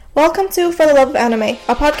Welcome to For the Love of Anime,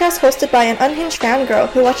 a podcast hosted by an unhinged fangirl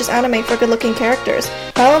who watches anime for good-looking characters,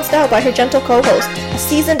 balanced out by her gentle co-host, a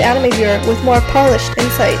seasoned anime viewer with more polished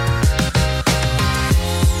insight.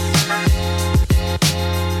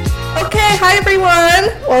 Okay, hi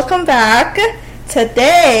everyone! Welcome back.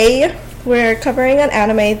 Today, we're covering an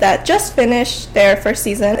anime that just finished their first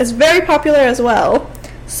season. It's very popular as well.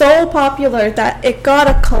 So popular that it got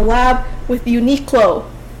a collab with Uniqlo.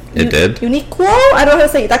 It did? Uniqlo? I don't know how to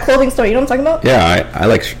say it. That clothing store, you know what I'm talking about? Yeah, I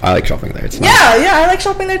like shopping there. It's nice. Yeah, I like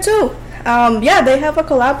shopping there too. Yeah, they have a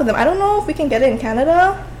collab with them. I don't know if we can get it in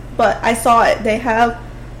Canada, but I saw it. They have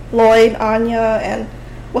Lloyd, Anya, and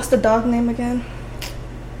what's the dog name again?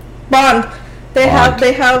 Bond. They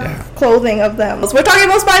have clothing of them. We're talking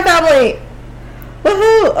about Spy Family!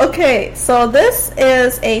 Woohoo! Okay, so this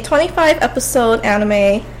is a 25 episode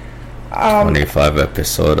anime. 25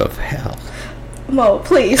 episode of hell. Mo,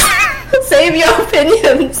 please save your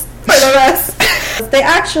opinions for the rest. They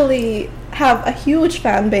actually have a huge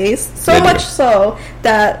fan base, so much so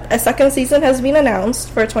that a second season has been announced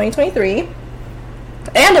for 2023,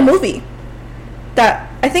 and a movie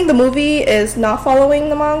that I think the movie is not following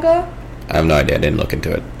the manga. I have no idea. I didn't look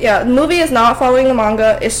into it. Yeah, the movie is not following the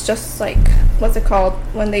manga. It's just like, what's it called,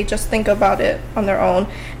 when they just think about it on their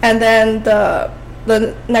own. And then the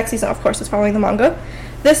next season, of course, is following the manga.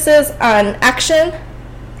 This is an action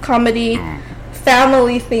comedy,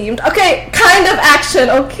 family themed. Okay, kind of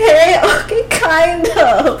action, okay, kind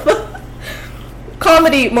of.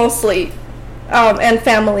 Comedy mostly, and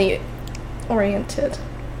family oriented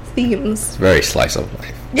themes. It's very slice of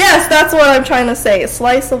life. Yes, that's what I'm trying to say.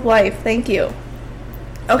 Slice of life, thank you.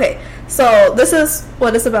 Okay, so this is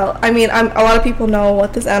what it's about. I mean, a lot of people know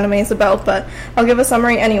what this anime is about, but I'll give a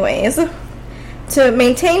summary anyways. To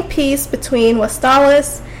maintain peace between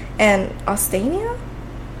Westalis and Ostania,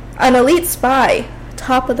 an elite spy,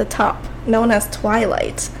 top of the top, known as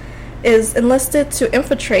Twilight, is enlisted to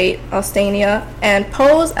infiltrate Ostania and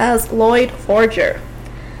pose as Lloyd Forger.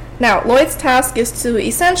 Now, Lloyd's task is to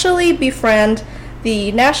essentially befriend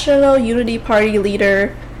the National Unity Party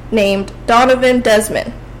leader named Donovan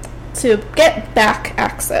Desmond to get back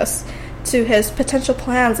access to his potential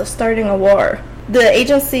plans of starting a war. The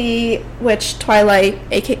agency which Twilight,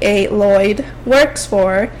 aka Lloyd, works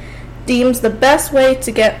for deems the best way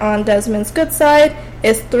to get on Desmond's good side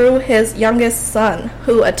is through his youngest son,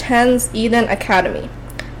 who attends Eden Academy,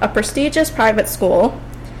 a prestigious private school.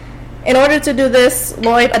 In order to do this,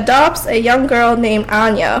 Lloyd adopts a young girl named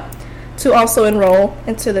Anya to also enroll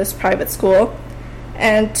into this private school.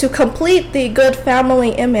 And to complete the good family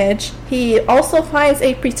image, he also finds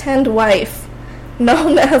a pretend wife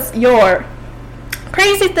known as Yor.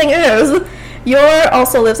 Crazy thing is, Yor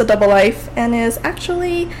also lives a double life and is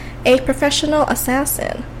actually a professional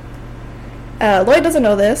assassin. Lloyd doesn't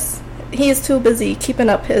know this. He is too busy keeping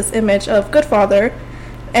up his image of good father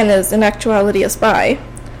and is in actuality a spy.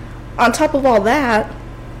 On top of all that,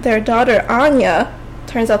 their daughter Anya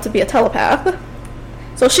turns out to be a telepath.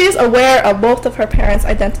 So she's aware of both of her parents'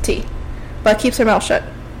 identity, but keeps her mouth shut.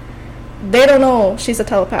 They don't know she's a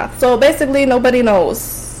telepath. So basically nobody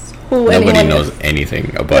knows Nobody knows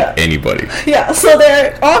anything about anybody. Yeah, so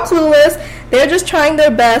they're all clueless. They're just trying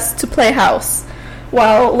their best to play house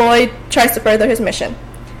while Lloyd tries to further his mission.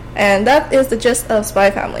 And that is the gist of Spy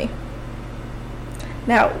Family.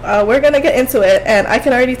 Now, we're going to get into it, and I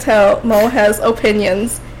can already tell Mo has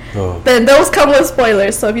opinions. Then those come with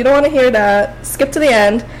spoilers, so if you don't want to hear that, skip to the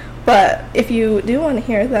end. But if you do want to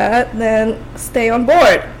hear that, then stay on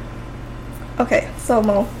board. Okay, so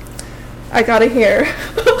Mo, I gotta hear.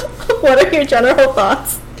 What are your general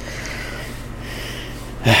thoughts?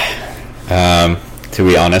 To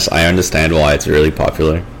be honest, I understand why it's really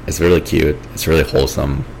popular. It's really cute. It's really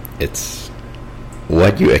wholesome. It's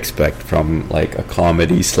what you expect from like a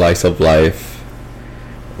comedy slice of life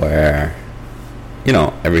where, you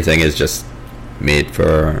know, everything is just made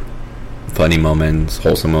for funny moments,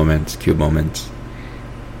 wholesome moments, cute moments.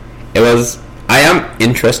 I am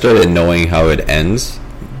interested in knowing how it ends,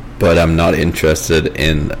 but I'm not interested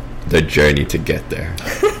in the journey to get there.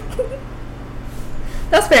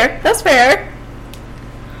 That's fair.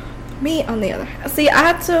 Me, on the other hand, see,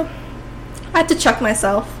 I had to check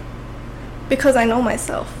myself because I know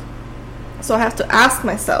myself. So I have to ask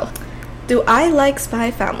myself, do I like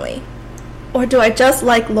Spy Family or do I just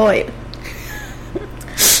like Lloyd?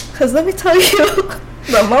 Because let me tell you,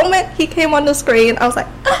 the moment he came on the screen, I was like,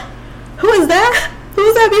 who is that?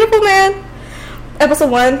 Who's that beautiful man?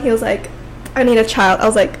 Episode 1, he was like, I need a child. I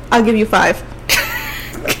was like, I'll give you 5.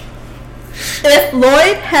 If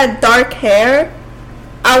Lloyd had dark hair,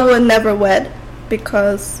 I would never wed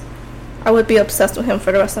because I would be obsessed with him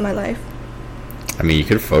for the rest of my life. I mean, you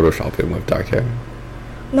could Photoshop him with dark hair.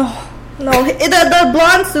 No, the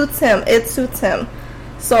blonde suits him. It suits him.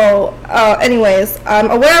 So, anyways,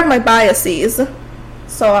 I'm aware of my biases,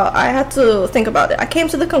 so I had to think about it. I came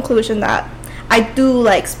to the conclusion that I do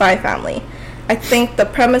like Spy Family. I think the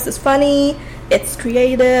premise is funny, it's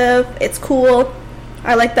creative, it's cool.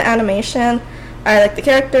 I like the animation, I like the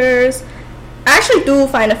characters. I actually do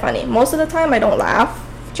find it funny. Most of the time I don't laugh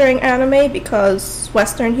during anime because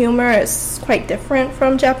Western humor is quite different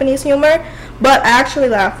from Japanese humor, but I actually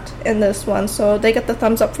laughed in this one, so they get the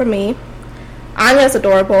thumbs up from me. Anya is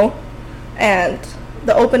adorable, and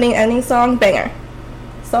the opening ending song, banger.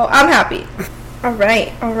 So I'm happy.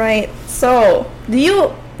 Alright. So, do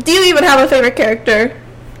you even have a favorite character?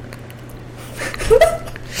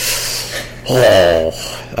 Oh,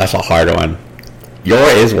 that's a hard one.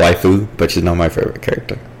 Yora is waifu, but she's not my favorite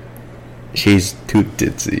character. She's too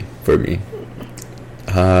ditzy for me.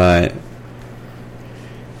 Okay,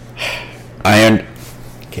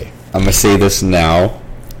 I'm gonna say this now.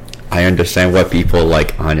 I understand why people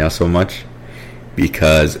like Anya so much,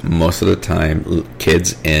 because most of the time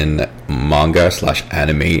kids in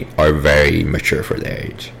manga/anime are very mature for their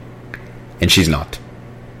age, and she's not.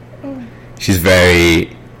 She's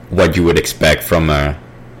very what you would expect from a,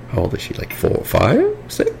 how old is she, like 4, 5,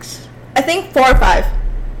 6? I think 4 or 5,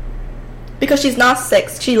 because she's not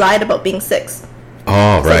 6. She lied about being 6.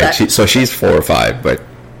 Oh, right. So she's 4 or 5, but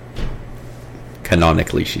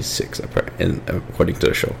canonically she's 6 according to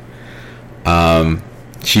the show.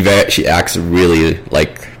 She acts really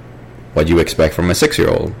like what you expect from a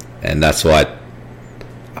 6-year-old, and that's what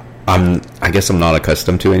I guess I'm not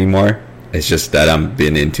accustomed to anymore. It's just that I'm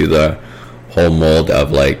been into the whole mold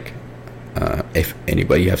of like, if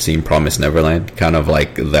anybody have seen Promised Neverland, kind of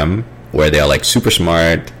like them, where they're like super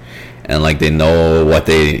smart and like they know what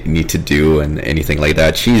they need to do and anything like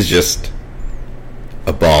that. She's just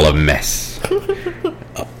a ball of mess.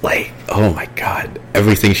 Like, oh my god,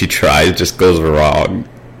 everything she tries just goes wrong.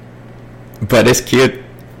 But it's cute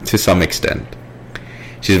to some extent.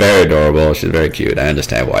 She's very adorable, she's very cute. I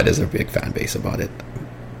understand why there's a big fan base about it,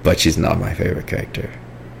 but she's not my favorite character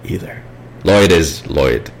either. Lloyd is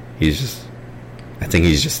Lloyd. I think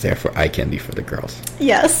he's just there for eye candy for the girls.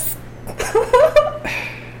 Yes.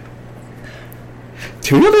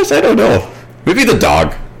 To be honest, I don't know. Maybe the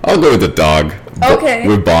dog. I'll go with the dog. Okay.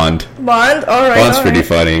 With Bond. Bond? Alright. Bond's pretty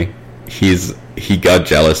funny. He got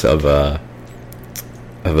jealous of a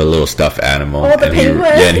little stuffed animal. Oh, the penguin?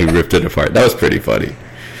 And he ripped it apart. That was pretty funny.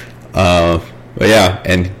 But yeah,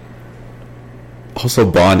 and also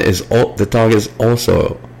Bond the dog is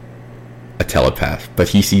also a telepath, but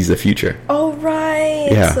he sees the future. Oh, right.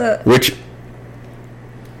 Yeah. Which,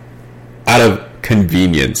 out of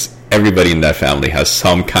convenience, everybody in that family has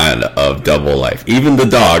some kind of double life. Even the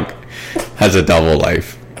dog has a double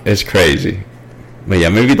life. It's crazy. But yeah,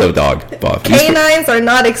 maybe the dog, Bob. Canines are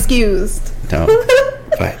not excused. No.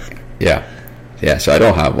 But yeah. Yeah, so I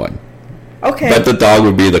don't have one. Okay. But the dog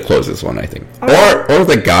would be the closest one, I think. Or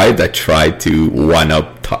the guy that tried to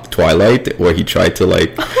one-up Twilight, where he tried to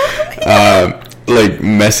like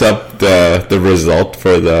mess up the result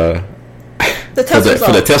for the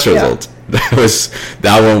test result.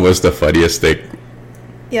 That one was the funniest thing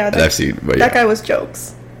that I've seen. But that guy was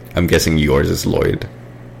jokes. I'm guessing yours is Lloyd.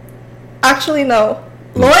 Actually, no.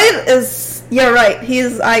 Lloyd is, you're right,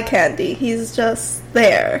 he's eye candy. He's just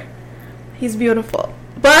there. He's beautiful.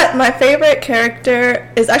 But my favorite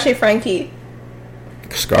character is actually Frankie.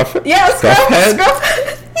 Scruff? Yeah, Scruffhead.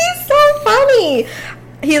 He's so funny.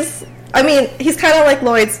 He's kind of like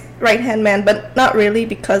Lloyd's right-hand man, but not really,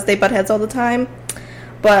 because they butt heads all the time.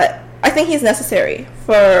 But I think he's necessary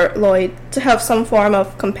for Lloyd to have some form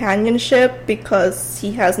of companionship, because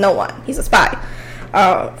he has no one. He's a spy.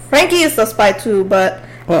 Frankie is a spy too, but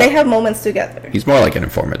they have moments together. He's more like an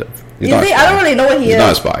informative. I don't really know what he is. He's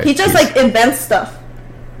not a spy. He just like invents stuff.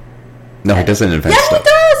 No, he doesn't invent stuff. Yeah, he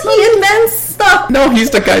does. He invents stuff. No,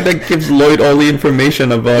 he's the guy that gives Lloyd all the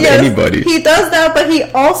information about anybody. He does that, but he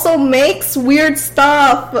also makes weird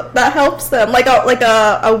stuff that helps them, like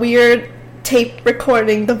a weird tape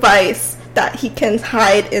recording device that he can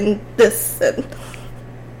hide in this. And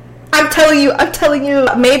I'm telling you,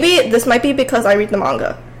 maybe this might be because I read the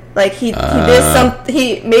manga. Like he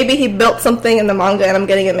built something in the manga, and I'm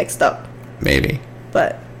getting it mixed up. Maybe.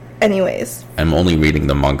 But anyways, I'm only reading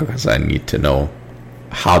the manga because I need to know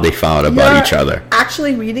how they found out about each other.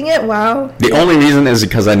 Actually reading it? Wow. The only reason is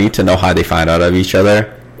because I need to know how they find out of each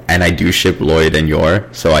other, and I do ship Lloyd and Yor,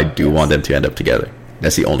 so I do want them to end up together.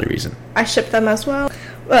 That's the only reason. I ship them as well.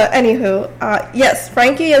 But anywho, yes,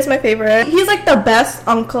 Frankie is my favorite. He's like the best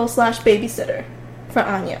uncle slash babysitter for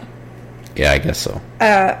Anya. Yeah, I guess so.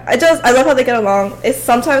 I love how they get along.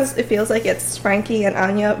 Sometimes it feels like it's Frankie and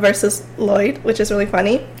Anya versus Lloyd, which is really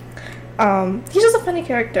funny. He's just a funny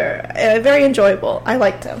character, very enjoyable. I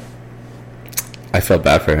liked him. I felt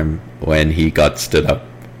bad for him when he got stood up.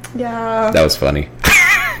 Yeah, that was funny.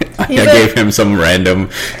 I gave him some random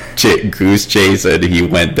goose chase, and he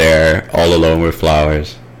went there all alone with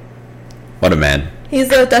flowers. What a man!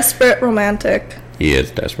 He's a desperate romantic. He is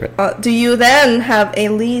desperate. Do you then have a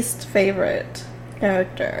least favorite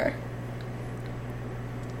character?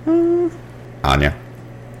 Anya.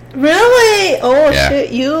 Really? Oh yeah.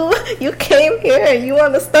 Shit! You came here. You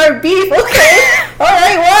want to start beef? Okay. All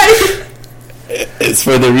right. Why? It's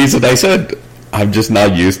for the reason I said. I'm just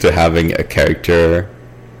not used to having a character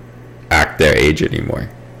act their age anymore.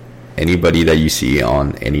 Anybody that you see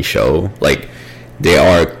on any show, like, they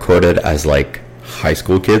are quoted as like high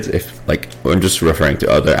school kids. If like, I'm just referring to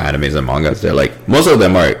other animes and mangas, they're like, most of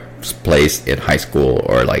them are placed in high school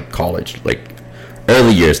or like college, like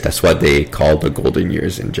early years. That's what they call the golden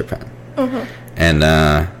years in Japan. Mm-hmm.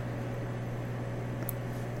 And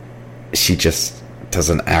she just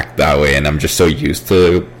doesn't act that way, and I'm just so used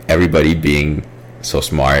to everybody being so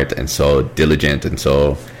smart and so diligent and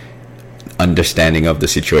so understanding of the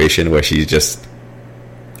situation, where she just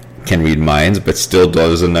can read minds but still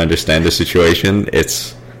doesn't understand the situation.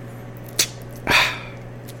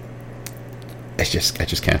 I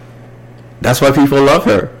just can't. That's why people love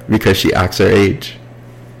her, because she acts her age.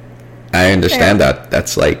 I understand that.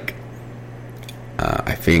 That's like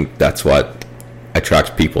I think that's what attracts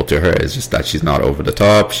people to her, is just that she's not over the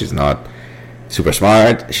top, she's not super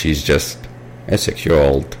smart, she's just a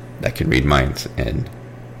 6-year-old that can read minds, and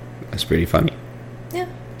that's pretty funny. Yeah,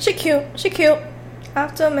 she cute. I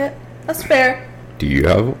have to admit, that's fair. Do you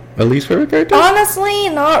have a least favorite character? Honestly,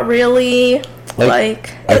 not really.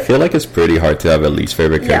 Like I feel like it's pretty hard to have a least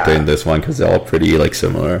favorite character in this one, because they're all pretty like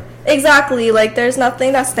similar. Exactly, like there's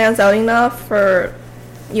nothing that stands out enough for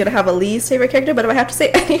you to have a least favorite character. But if I have to say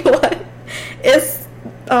anyone, it's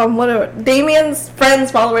whatever, Damien's friends,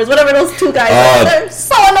 followers, whatever those two guys are. They're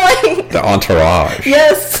so annoying. The entourage.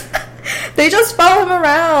 Yes. They just follow him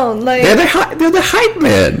around. Like they're the hype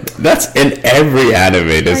man. That's in every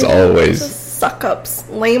anime. There's always suck-ups,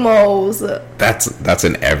 lame-os. That's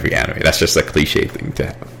in every anime. That's just a cliche thing to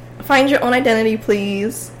have. Find your own identity,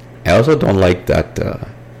 please. I also don't like that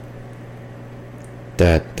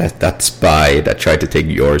that spy that tried to take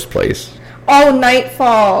Yor's place. Oh,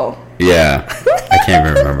 Nightfall. Yeah, I can't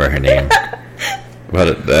even remember her name,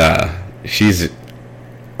 but she's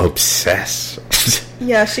obsessed.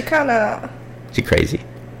 Yeah, she crazy.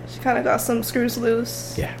 She kind of got some screws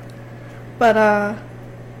loose. Yeah. But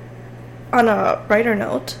on a brighter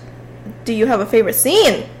note, do you have a favorite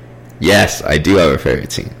scene? Yes, I do have a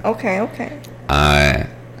favorite scene. Okay.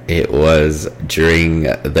 It was during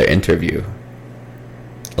the interview,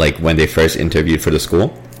 like when they first interviewed for the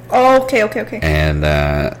school. Oh, okay. And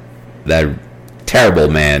that terrible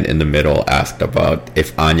man in the middle asked about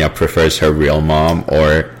if Anya prefers her real mom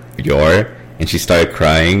or Yor, and she started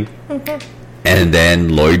crying. Mm-hmm. And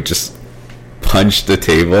then Lloyd just punched the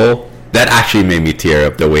table. That actually made me tear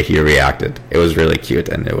up, the way he reacted. It was really cute,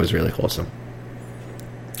 and it was really wholesome.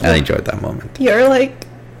 I enjoyed that moment. You're like...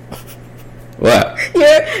 What?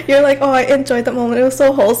 You're like, oh, I enjoyed that moment. It was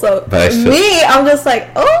so wholesome. But I'm just like,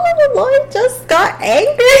 oh, Lloyd just got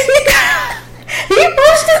angry. He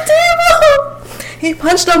punched the table. He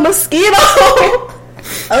punched a mosquito.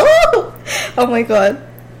 Oh my god.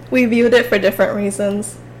 We viewed it for different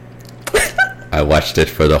reasons. I watched it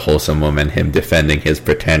for the wholesome moment, him defending his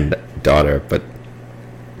pretend daughter, but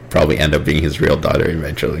probably end up being his real daughter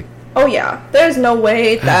eventually. Oh yeah, there's no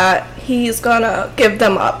way that he's gonna give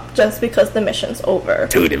them up just because the mission's over.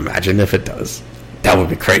 Dude, imagine if it does. That would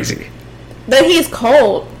be crazy. Then he's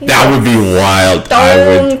cold. That would be wild.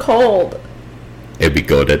 Stone cold. It'd be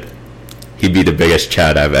goated. He'd be the biggest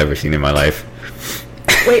Chad I've ever seen in my life.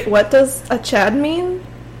 Wait, what does a Chad mean?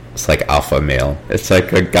 It's like alpha male. It's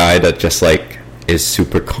like a guy that just like is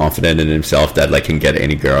super confident in himself, that like can get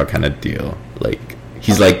any girl kind of deal. Like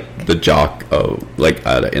he's like the jock of like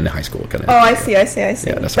in high school kind of. Oh, I see. Yeah,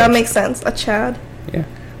 that makes sense. A Chad. Yeah.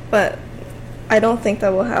 But I don't think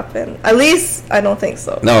that will happen. At least I don't think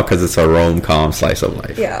so. No, because it's a rom-com slice of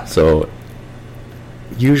life. Yeah. So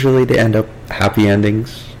usually they end up happy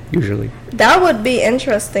endings. Usually. That would be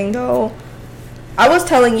interesting, though. I was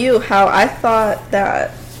telling you how I thought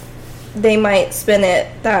that they might spin it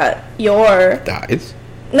that Yor dies.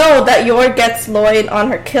 No, that Yor gets Lloyd on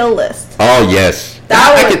her kill list. Oh yes,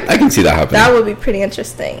 I can see that happening. That would be pretty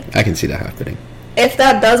interesting. I can see that happening. If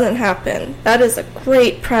that doesn't happen, that is a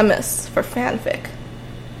great premise for fanfic.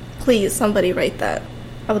 Please, somebody write that.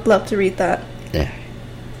 I would love to read that. Yeah.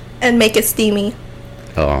 And make it steamy.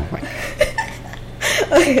 Oh my.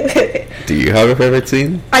 Okay. Do you have a favorite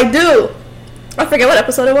scene? I do. I forget what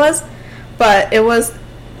episode it was, but it was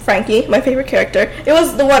Frankie, my favorite character. It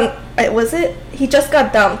was the one. Was it? He just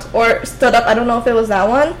got dumped or stood up. I don't know if it was that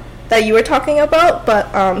one that you were talking about,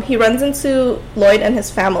 but he runs into Lloyd and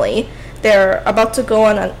his family. They're about to go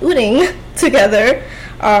on an outing together.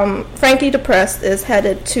 Frankie, depressed, is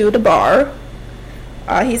headed to the bar.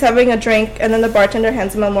 He's having a drink, and then the bartender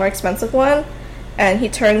hands him a more expensive one, and he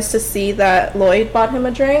turns to see that Lloyd bought him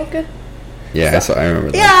a drink. Yeah, so I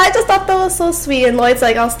remember that. Yeah, I just thought that was so sweet, and Lloyd's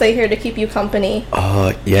like, I'll stay here to keep you company.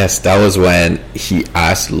 Oh, yes, that was when he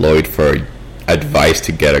asked Lloyd for advice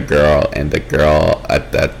to get a girl, and the girl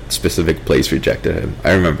at that specific place rejected him.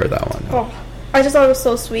 I remember that one. Oh, I just thought it was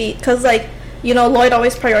so sweet, because, like, you know, Lloyd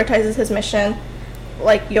always prioritizes his mission,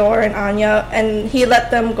 like Yor and Anya, and he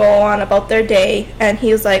let them go on about their day, and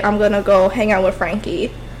he was like, I'm gonna go hang out with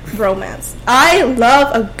Frankie. Bromance. I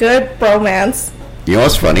love a good bromance. You know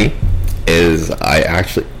what's funny? Is I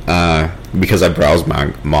actually, because I browse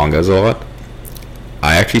mangas a lot,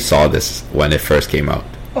 I actually saw this when it first came out.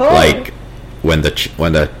 Oh. Like, when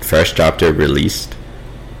the first chapter released,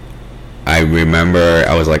 I remember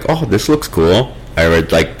I was like, oh, this looks cool. I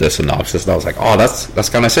read, like, the synopsis, and I was like, oh, that's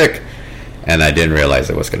kind of sick. And I didn't realize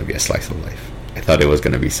it was going to be a slice of life. I thought it was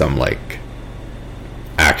going to be some, like,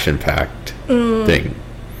 action-packed thing.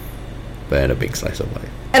 But it ended up being slice of life.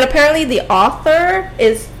 And apparently the author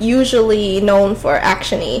is usually known for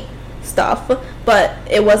action-y stuff, but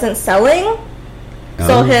it wasn't selling.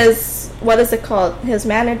 So his, what is it called? His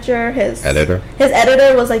manager, his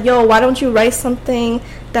editor was like, yo, why don't you write something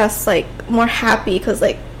that's, like, more happy? Because,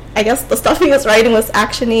 like, I guess the stuff he was writing was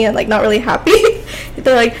action-y and, like, not really happy.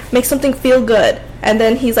 They're like, make something feel good. And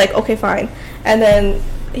then he's like, okay, fine. And then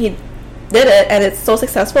he did it, and it's so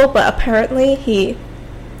successful, but apparently he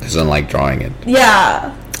doesn't like drawing it.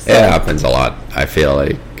 Yeah. So. It happens a lot. I feel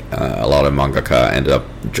like a lot of mangaka end up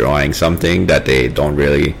drawing something that they don't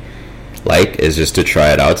really like, is just to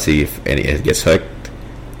try it out, see if it gets hooked.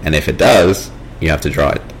 And if it does, you have to draw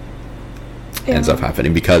it. Yeah. Ends up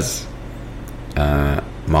happening because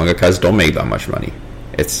mangakas don't make that much money.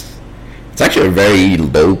 It's actually a very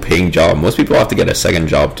low paying job. Most people have to get a second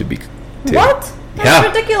job to what? That's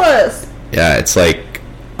ridiculous. Yeah, it's like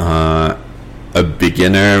a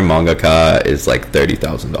beginner mangaka is like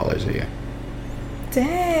 $30,000 a year.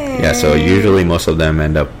 Dang. Yeah, so usually most of them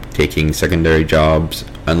end up taking secondary jobs,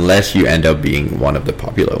 unless you end up being one of the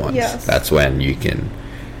popular ones. Yes. That's when you can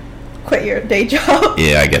quit your day job.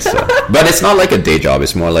 Yeah, I guess so. But it's not like a day job.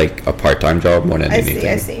 It's more like a part-time job more than anything.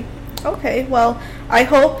 I see. Okay, well, I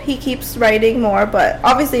hope he keeps writing more, but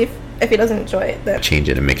obviously if he doesn't enjoy it, then change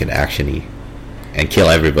it and make it action-y and kill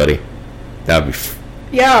everybody. That would be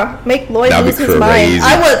yeah, make Lloyd lose his mind.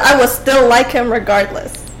 I would still like him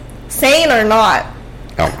regardless, sane or not.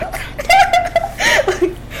 Oh my god.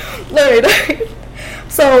 Alright.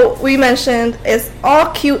 So we mentioned it's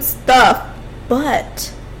all cute stuff,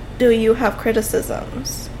 but do you have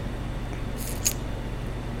criticisms?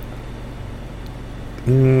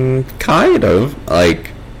 Kind of. Like,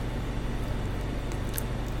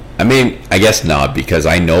 I mean, I guess not, because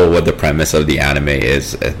I know what the premise of the anime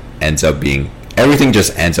is. It ends up being, everything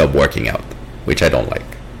just ends up working out, which I don't like.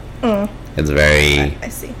 It's very... I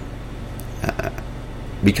see.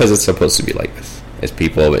 Because it's supposed to be like this.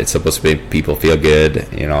 It's supposed to be people feel good,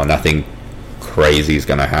 you know, nothing crazy is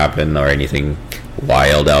gonna happen or anything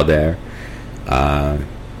wild out there.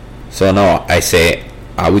 So no,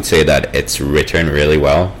 I would say that it's written really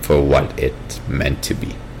well for what it's meant to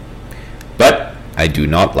be. But I do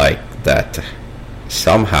not like that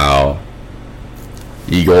somehow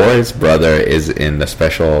Yor's brother is in the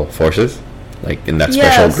special forces, like in that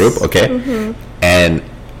special group, okay? Mm-hmm. And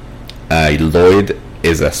Lloyd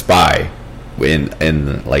is a spy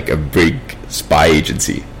in like a big spy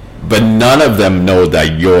agency. But none of them know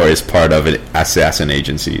that Yor is part of an assassin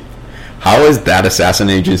agency. How is that assassin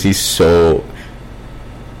agency so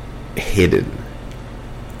hidden?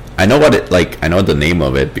 I know what it, like, I know the name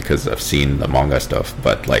of it because I've seen the manga stuff,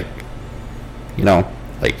 but like, you know,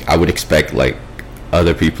 like I would expect like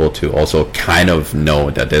other people to also kind of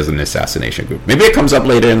know that there's an assassination group. Maybe it comes up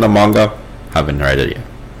later in the manga. Haven't read it yet.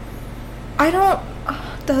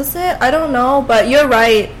 Does it? I don't know, but you're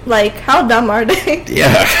right. Like, how dumb are they?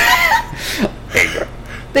 Yeah.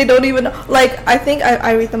 They don't even know. Like, I think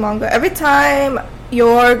I read the manga. Every time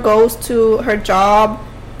Yor goes to her job,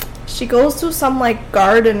 she goes to some like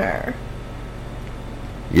gardener.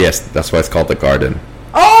 Yes, that's why it's called the garden.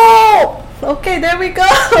 Oh, okay, there we go.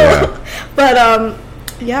 Yeah. But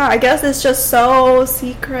yeah, I guess it's just so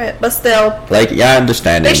secret, but still, Like, yeah, I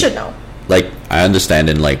understand. they should know. Like, I understand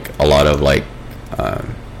in like a lot of like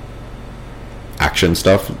action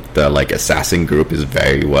stuff, the like assassin group is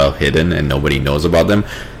very well hidden and nobody knows about them.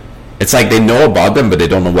 It's like they know about them, but they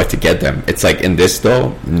don't know where to get them. It's like in this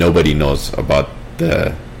though, nobody knows about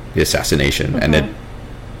the assassination, and it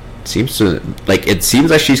seems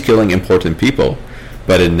like she's killing important people,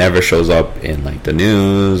 but it never shows up in like the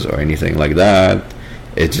news or anything like that.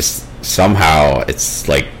 It just somehow it's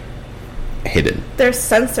like hidden. There's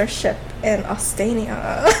censorship in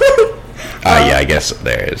Ostania. Yeah, I guess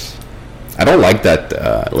there is. I don't like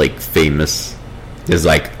that like famous, there's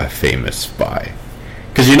like a famous spy,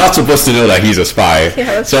 because you're not supposed to know that he's a spy.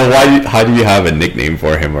 Yeah, so how do you have a nickname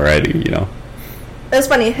for him already, you know? It's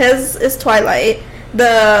funny, his is Twilight.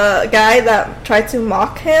 The guy that tried to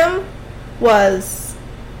mock him was,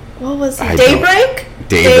 what was he? Daybreak,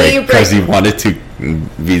 because he wanted to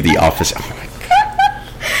be the officer. Oh my god.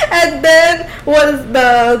 And then was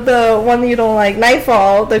the one you don't like,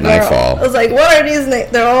 Nightfall, the girl. Nightfall. I was like, what are these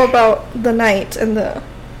names? They're all about the night and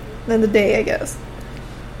the day, I guess.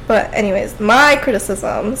 But anyways, my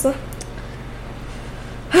criticisms.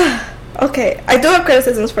 Okay, I do have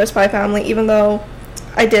criticisms for Spy Family, even though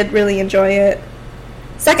I did really enjoy it.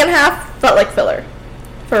 Second half felt like filler,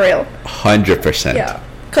 for real. 100%. Yeah,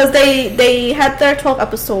 because they had their 12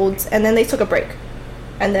 episodes and then they took a break,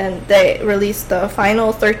 and then they released the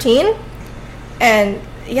final 13, and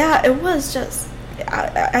yeah, it was just,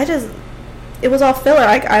 I just, it was all filler.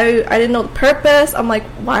 I didn't know the purpose. I'm like,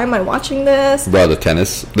 why am I watching this? Bro, the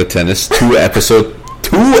tennis, two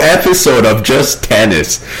episode of just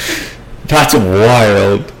tennis. That's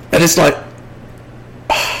wild. And it's like,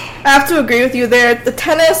 I have to agree with you there. The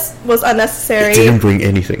tennis was unnecessary. it didn't bring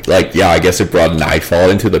anything. Like, yeah, I guess it brought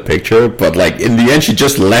Nightfall into the picture, but like in the end, she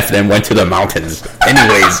just left and went to the mountains.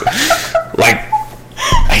 Anyways, like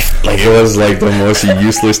it was like the most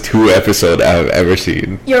useless 2 episode I've ever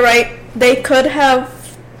seen. You're right. They could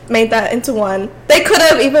have made that into one. They could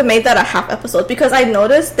have even made that a half episode, because I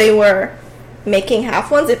noticed they were making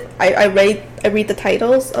half ones. If I read the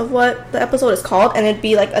titles of what the episode is called, and it'd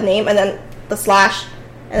be like a name and then the slash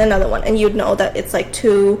and another one, and you'd know that it's like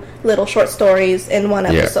 2 little short stories in one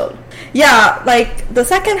episode. Yeah, like the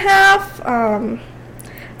second half,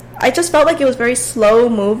 I just felt like it was very slow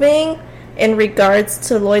moving in regards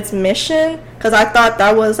to Lloyd's mission, because I thought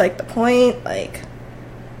that was like the point. Like,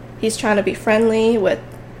 he's trying to be friendly with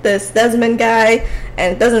this Desmond guy,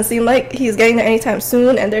 and it doesn't seem like he's getting there anytime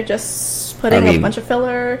soon, and they're just putting a bunch of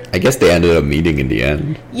filler. I guess they ended up meeting in the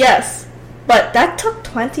end. Yes, but that took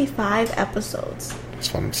 25 episodes.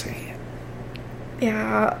 That's what I'm saying.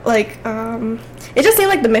 Yeah, like, it just seemed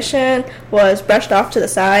like the mission was brushed off to the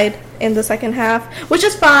side in the second half, which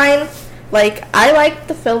is fine. Like, I liked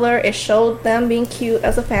the filler. It showed them being cute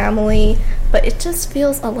as a family, but it just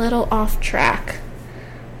feels a little off track.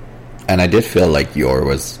 And I did feel like Yor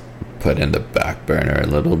was put in the back burner a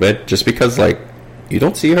little bit, just because, like, you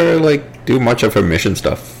don't see her, like, do much of her mission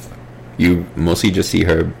stuff. You mostly just see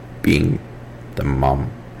her being the mom.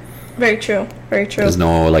 Very true. Very true. There's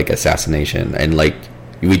no, like, assassination. And, like,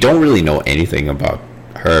 we don't really know anything about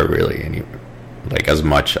her, really, like, as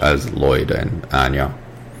much as Lloyd and Anya.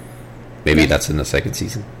 Maybe that's in the second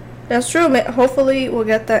season. That's true. Hopefully we'll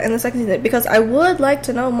get that in the second season, because I would like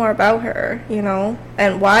to know more about her, you know,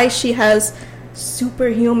 and why she has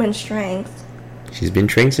superhuman strength. She's been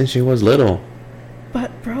trained since she was little.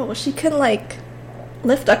 But, bro, she can, like,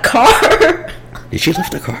 lift a car. Did she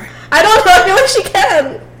lift a car? I don't know. I feel like she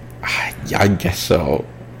can. Yeah, I guess so.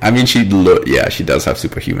 I mean, she does have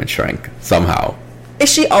superhuman strength, somehow.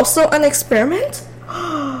 Is she also an experiment?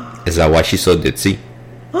 Is that why she's so ditzy?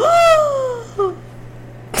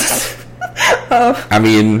 I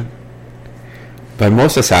mean, but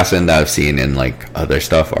most assassins that I've seen in, like, other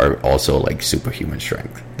stuff are also, like, superhuman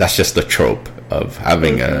strength. That's just the trope of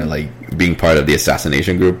having being part of the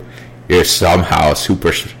assassination group. You're somehow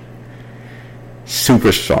super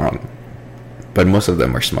strong. But most of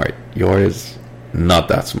them are smart. Yours not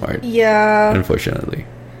that smart. Yeah. Unfortunately.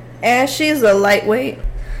 And she's a lightweight.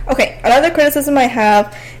 Okay, another criticism I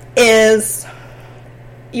have is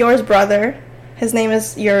Yor's brother. His name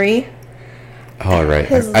is Yuri. Oh, right.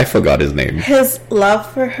 I forgot his name. His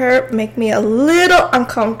love for her make me a little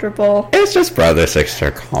uncomfortable. It's just brother-sister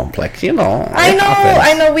complex, you know.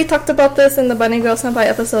 I know. We talked about this in the Bunny Girl Senpai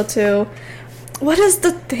episode 2. What is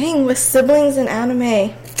the thing with siblings in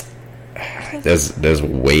anime? There's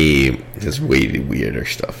way weirder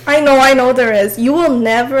stuff. I know there is. You will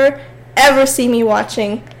never ever see me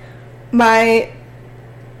watching my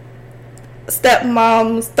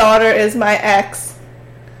stepmom's daughter is my ex.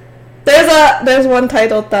 There's one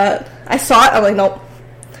title that I saw it. I'm like, nope.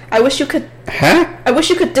 I wish you could. Huh? I wish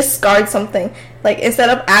you could discard something. Like, instead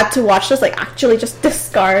of add to watch list, like, actually just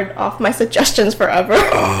discard off my suggestions forever.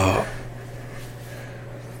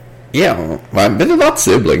 Yeah, but they're not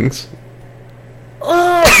siblings.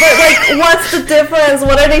 Oh, but like, what's the difference?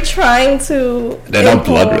 What are they trying to? They're not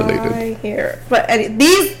blood related here. But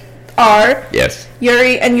these are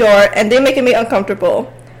Yuri and Yor, and they're making me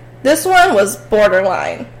uncomfortable. This one was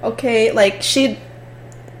borderline. Okay, like, she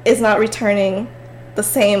is not returning the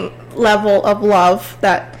same level of love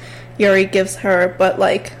that Yuri gives her, but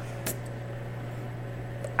like,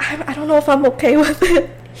 I don't know if I'm okay with it.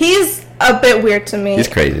 He's a bit weird to me. He's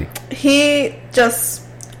crazy. He just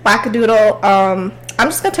wackadoodle. I'm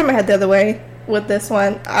just gonna turn my head the other way with this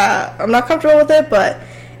one. I'm not comfortable with it, but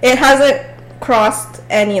it hasn't crossed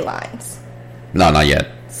any lines. No, not yet.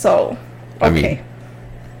 So, okay.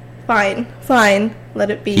 I mean, fine. Let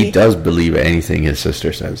it be. He does believe anything his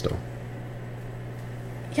sister says, though.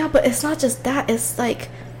 Yeah, but it's not just that. It's like,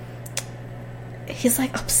 he's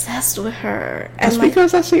like obsessed with her. That's and like,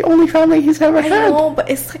 because that's the only family he's ever had. I know, but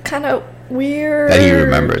it's like kind of weird. That he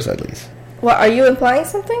remembers, at least. What, are you implying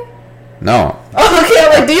something? No. Oh, okay,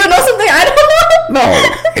 I'm like, do you know something I don't No.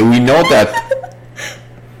 know? We know that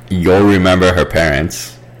you'll remember her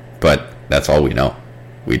parents, but that's all we know.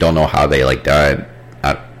 We don't know how they, like, died.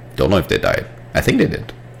 I don't know if they died. I think they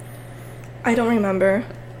did. I don't remember.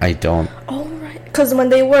 I don't. Oh, right. Because when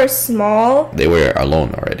they were small... They were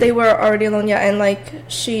alone already. They were already alone, yeah. And, like,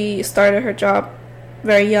 she started her job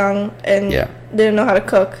very young and didn't know how to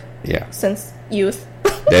cook since youth.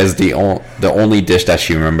 There's the only dish that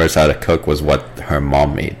she remembers how to cook was what her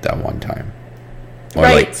mom made that one time. Or,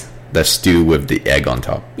 like, the stew with the egg on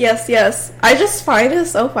top. Yes. I just find it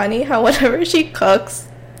so funny how whatever she cooks,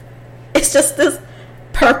 it's just this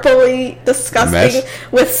purpley, disgusting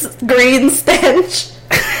with green stench.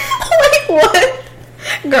 Like, what?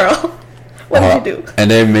 Girl, what did you do?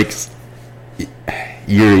 And then it makes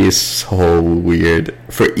Yuri is so weird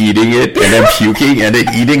for eating it and then puking and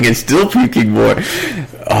then eating and still puking more.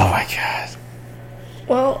 Oh my god.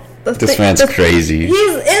 Well, this man's crazy.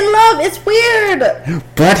 He's in love. It's weird.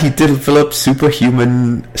 But he did develop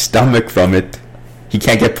superhuman stomach from it. He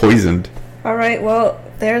can't get poisoned. Alright, well,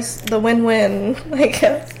 there's the win-win, I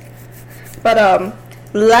guess. But,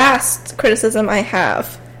 last criticism I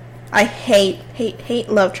have. I hate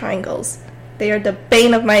love triangles. They are the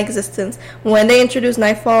bane of my existence. When they introduced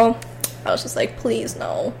Nightfall, I was just like, please,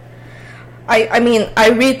 no. I mean, I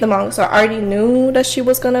read the manga, so I already knew that she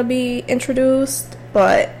was gonna be introduced,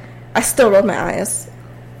 but I still rolled my eyes.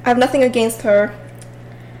 I have nothing against her.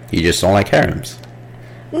 You just don't like harems.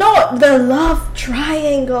 No, the love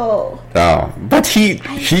triangle. Oh, but he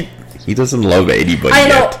doesn't love anybody I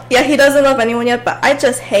know. yet. Yeah, he doesn't love anyone yet, but I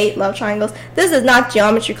just hate love triangles. This is not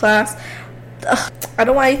geometry class. Ugh, I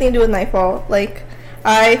don't want anything to do with Nightfall. Like,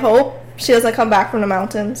 I hope she doesn't come back from the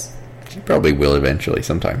mountains. She probably will eventually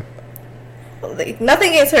sometime. Like,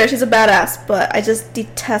 nothing against her. She's a badass, but I just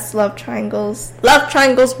detest love triangles. Love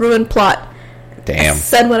triangles ruin plot. Damn. I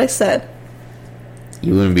said what I said.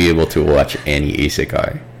 You wouldn't be able to watch any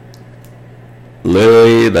isekai.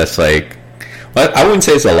 Literally, that's like... Well, I wouldn't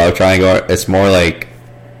say it's a love triangle. It's more like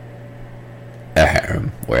a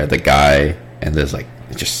harem, where the guy... And there's like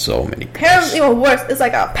just so many guys. Harem's even worse. It's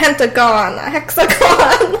like a pentagon, a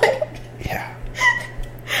hexagon. Yeah.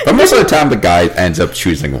 But most of the time, the guy ends up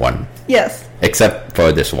choosing one. Yes. Except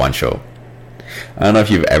for this one show. I don't know if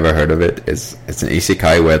you've ever heard of it. It's an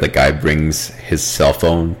isekai where the guy brings his cell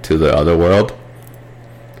phone to the other world.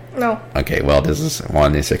 No. Okay, well, this is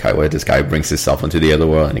one isekai where this guy brings his cell phone to the other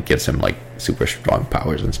world and it gives him like super strong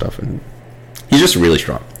powers and stuff, and he's just really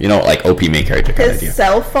strong. You know, like OP main character kind of idea. His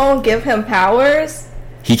cell phone give him powers?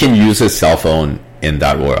 He can use his cell phone in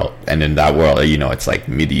that world, and in that world, you know, it's like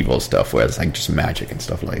medieval stuff where it's like just magic and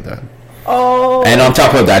stuff like that. Oh. And on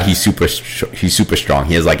top of that, he's super strong.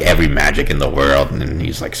 He has like every magic in the world, and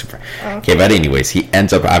he's like super. Okay, but anyways, he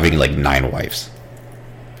ends up having like 9 wives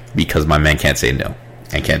because my man can't say no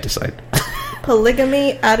and can't decide.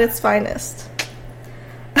 Polygamy at its finest.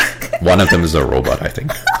 One of them is a robot, I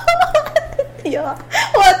think. Yeah.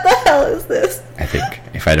 What the hell is this? I think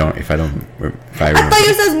if I remember. I thought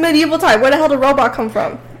you said medieval time. Where the hell did robot come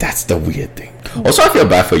from? That's the weird thing. Also, I feel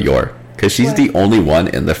bad for Yor, because she's the only one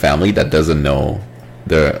in the family that doesn't know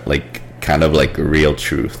the like kind of like real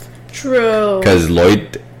truth. True. Because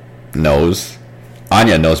Lloyd knows,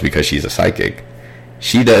 Anya knows because she's a psychic.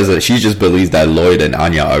 She does. She just believes that Lloyd and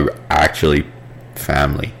Anya are actually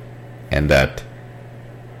family, and that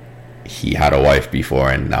he had a wife before,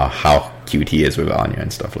 and now how cute he is with Anya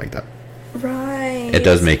and stuff like that. Right. It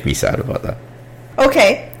does make me sad about that.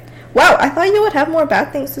 Okay. Wow, I thought you would have more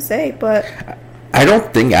bad things to say, but I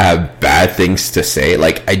don't think I have bad things to say.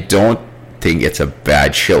 Like, I don't think it's a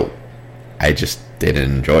bad show. I just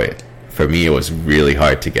didn't enjoy it. For me, it was really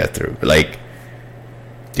hard to get through. Like,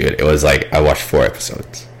 dude, it was like I watched 4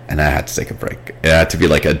 episodes and I had to take a break. It had to be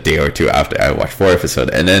like a day or two after I watched 4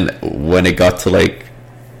 episodes. And then when it got to like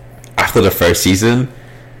after the first season,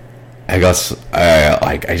 I got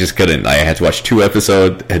like I just couldn't. I had to watch 2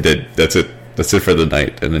 episodes and then that's it. That's it for the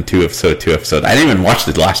night. And then 2 episodes. I didn't even watch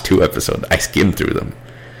the last 2 episodes. I skimmed through them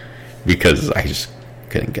because I just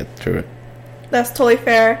couldn't get through it. that's totally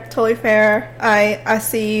fair. Totally fair. I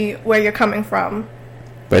see where you're coming from.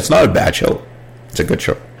 But it's not a bad show. It's a good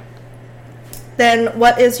show. Then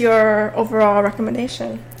what is your overall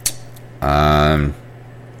recommendation?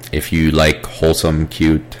 If you like wholesome,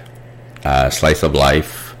 cute, slice of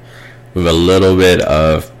life with a little bit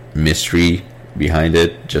of mystery behind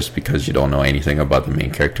it, just because you don't know anything about the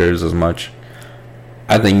main characters as much,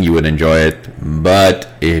 I think you would enjoy it. But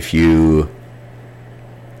if you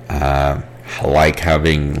like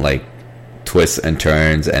having like twists and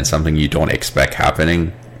turns and something you don't expect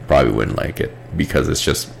happening, probably wouldn't like it, because it's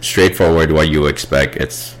just straightforward what you expect.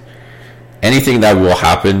 It's anything that will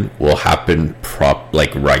happen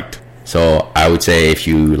right. So I would say if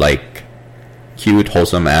you like cute,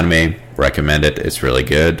 wholesome anime, recommend it. It's really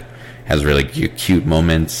good. Has really cute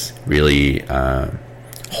moments, really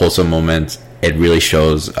wholesome moments. It really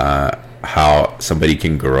shows how somebody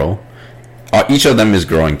can grow. Each of them is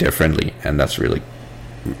growing differently, and that's really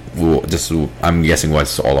I'm guessing what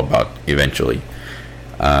it's all about eventually.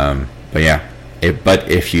 But yeah,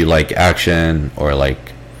 but if you like action or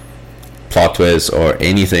like plot twists or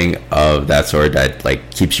anything of that sort that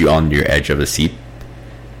like keeps you on your edge of the seat,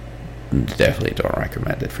 definitely don't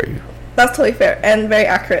recommend it for you. That's totally fair and very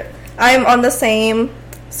accurate. I'm on the same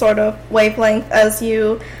sort of wavelength as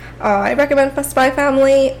you. I recommend Spy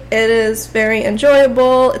Family. It is very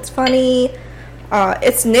enjoyable. It's funny.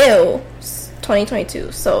 It's new,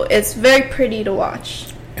 2022, so it's very pretty to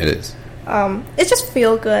watch. It is. It's just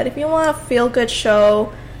feel good. If you want a feel good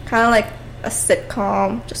show, kind of like a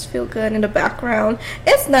sitcom, just feel good in the background,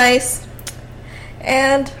 it's nice.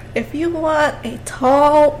 And if you want a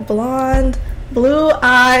tall, blonde, blue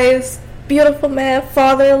eyes, beautiful man,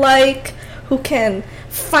 father-like, who can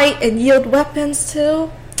fight and yield weapons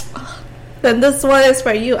too, then this one is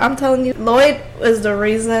for you. I'm telling you, Lloyd is the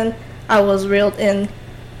reason I was reeled in.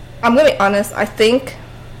 I'm gonna be honest, I think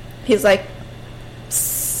he's like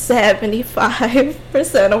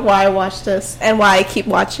 75% of why I watch this and why I keep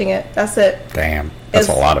watching it. That's it. Damn, that's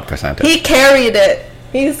a lot of percentage. He carried it.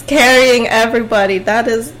 He's carrying everybody. That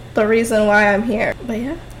is the reason why I'm here. But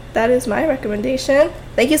yeah, that is my recommendation.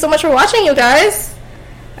 Thank you so much for watching, you guys.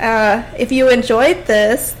 If you enjoyed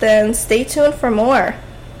this, then stay tuned for more.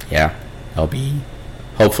 Yeah, I'll be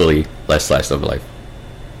hopefully less slice of life.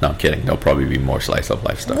 No, I'm kidding. There'll probably be more slice of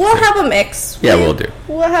life stuff. We'll have a mix. Yeah, we'll do.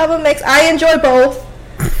 We'll have a mix. I enjoy both.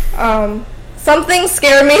 Some things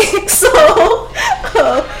scare me, so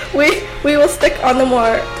we will stick on the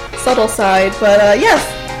more subtle side. But yes,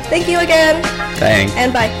 thank you again. Thanks.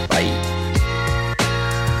 And bye. Bye.